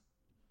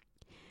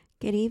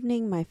Good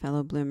evening, my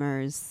fellow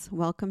bloomers.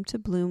 Welcome to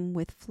Bloom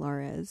with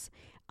Flores.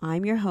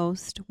 I'm your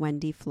host,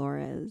 Wendy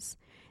Flores.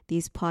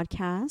 These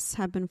podcasts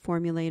have been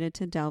formulated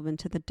to delve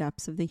into the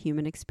depths of the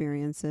human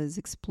experiences,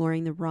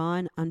 exploring the raw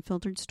and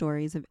unfiltered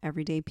stories of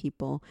everyday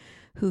people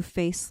who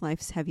face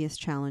life's heaviest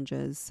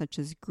challenges, such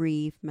as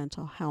grief,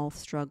 mental health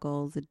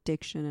struggles,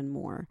 addiction, and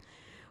more.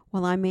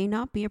 While I may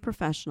not be a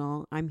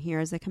professional, I'm here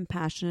as a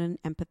compassionate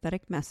and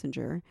empathetic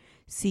messenger,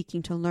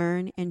 seeking to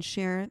learn and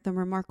share the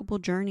remarkable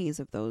journeys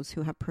of those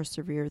who have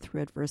persevered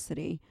through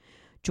adversity.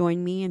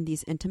 Join me in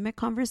these intimate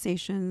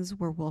conversations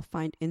where we'll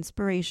find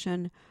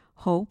inspiration,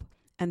 hope,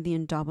 and the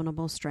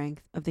indomitable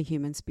strength of the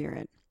human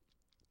spirit.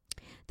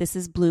 This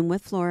is Bloom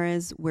with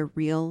Flores, where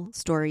real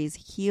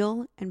stories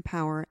heal,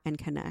 empower, and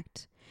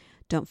connect.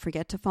 Don't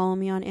forget to follow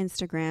me on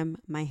Instagram.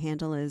 My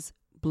handle is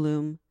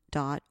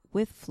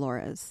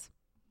bloom.withflores.